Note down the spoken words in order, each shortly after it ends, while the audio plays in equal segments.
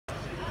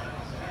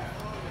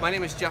My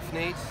name is Jeff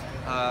Nate.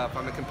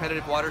 I'm a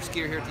competitive water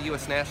skier here at the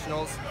U.S.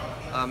 Nationals.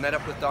 Met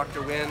up with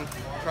Dr. Wynn,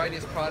 tried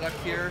his product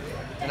here,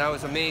 and I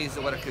was amazed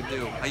at what it could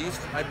do.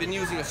 I've been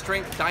using a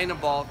strength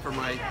Dynaball for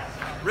my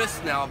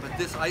wrist now, but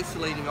this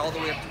isolating all the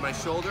way up to my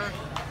shoulder,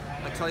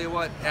 I tell you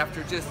what,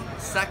 after just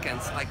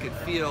seconds, I could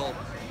feel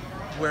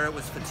where it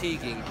was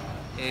fatiguing,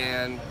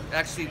 and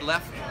actually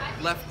left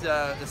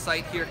the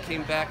site here,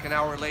 came back an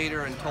hour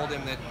later and told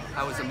him that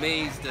I was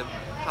amazed at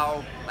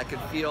how I could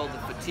feel the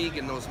fatigue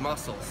in those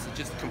muscles. It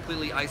just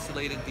completely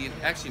isolated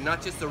actually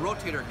not just the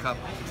rotator cuff,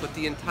 but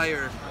the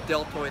entire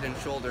deltoid and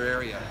shoulder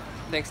area.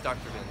 Thanks, Dr.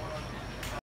 Vin.